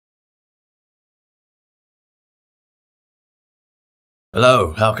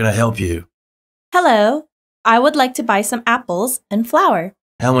Hello, how can I help you? Hello, I would like to buy some apples and flour.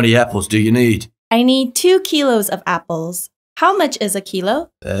 How many apples do you need? I need 2 kilos of apples. How much is a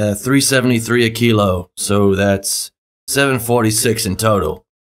kilo? $3.73 a kilo, so that's $7.46 in total.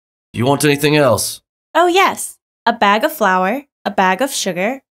 Do you want anything else? Oh yes, a bag of flour, a bag of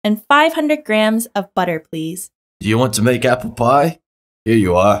sugar, and 500 grams of butter, please. Do you want to make apple pie? Here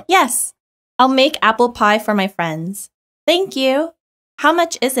you are. Yes, I'll make apple pie for my friends. Thank you. How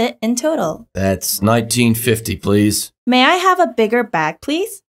much is it in total? That's $19.50, please. May I have a bigger bag,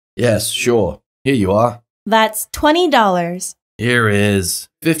 please? Yes, sure. Here you are. That's $20. Here is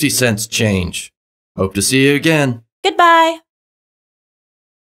 50 cents change. Hope to see you again. Goodbye.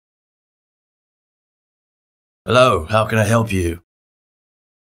 Hello, how can I help you?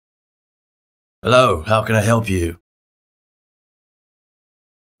 Hello, how can I help you?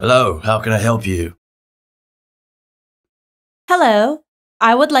 Hello, how can I help you? Hello,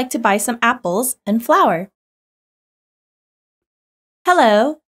 I would like to buy some apples and flour.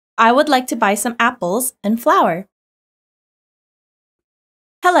 Hello, I would like to buy some apples and flour.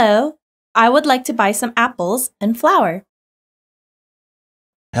 Hello, I would like to buy some apples and flour.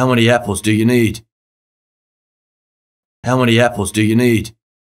 How many apples do you need? How many apples do you need?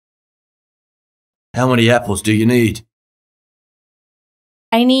 How many apples do you need?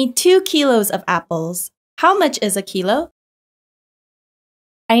 I need 2 kilos of apples. How much is a kilo?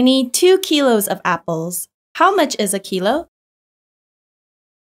 I need 2 kilos of apples. How much is a kilo?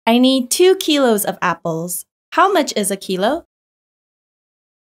 I need 2 kilos of apples. How much is a kilo?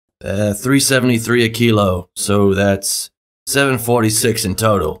 $3.73 a kilo, so that's $7.46 in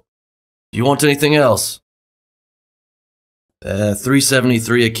total. Do you want anything else?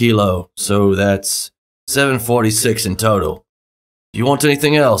 $3.73 a kilo, so that's $7.46 in total. Do you want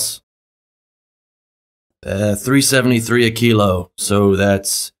anything else? $3.73 a kilo, so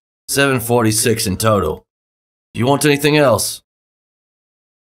that's $7.46 in total. Do you want anything else?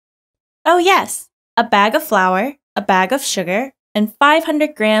 Oh yes, a bag of flour, a bag of sugar, and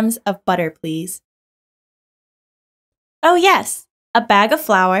 500 grams of butter, please. Oh yes, a bag of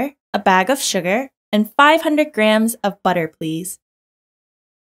flour, a bag of sugar, and 500 grams of butter, please.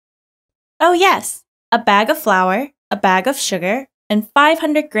 Oh yes, a bag of flour, a bag of sugar, and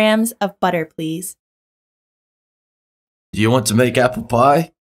 500 grams of butter, please. Do you want to make apple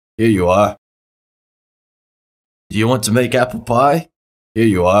pie? Here you are. Do you want to make apple pie? Here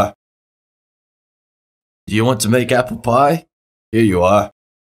you are. Do you want to make apple pie? Here you are.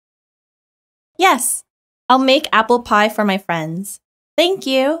 Yes, I'll make apple pie for my friends. Thank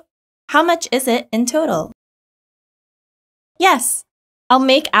you. How much is it in total? Yes, I'll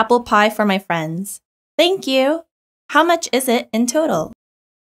make apple pie for my friends. Thank you. How much is it in total?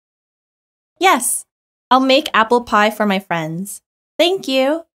 Yes, I'll make apple pie for my friends. Thank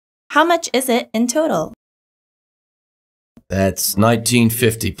you. How much is it in total? That's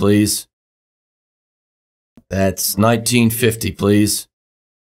 $19.50, please. That's $19.50, please.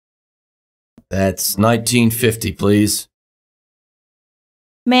 That's $19.50, please.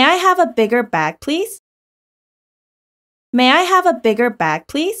 May I have a bigger bag, please? May I have a bigger bag,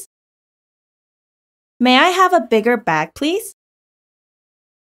 please? May I have a bigger bag, please?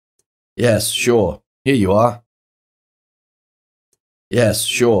 Yes, sure. Here you are. Yes,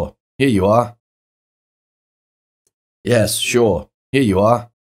 sure. Here you are. Yes, sure. Here you are.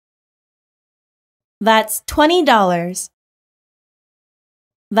 That's $20.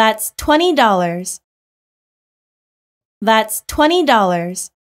 That's $20. That's $20.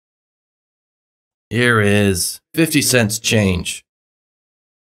 Here is 50 cents change.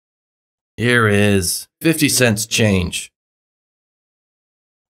 Here is 50 cents change.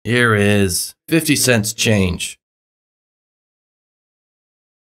 Here is 50 cents change.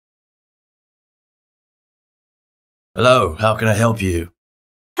 Hello, how can I help you?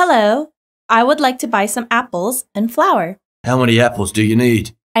 Hello, I would like to buy some apples and flour. How many apples do you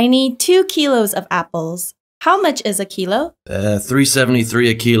need? I need 2 kilos of apples. How much is a kilo? $3.73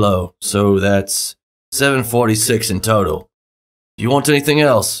 a kilo, so that's $7.46 in total. Do you want anything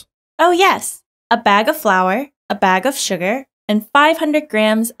else? Oh yes, a bag of flour, a bag of sugar, and 500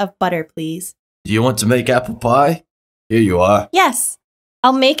 grams of butter, please. Do you want to make apple pie? Here you are. Yes,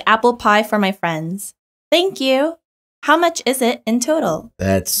 I'll make apple pie for my friends. Thank you. How much is it in total?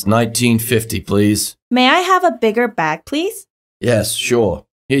 That's $19.50, please. May I have a bigger bag, please? Yes, sure.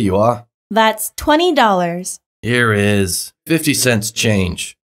 Here you are. That's $20. Here is 50 cents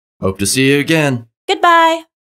change. Hope to see you again. Goodbye.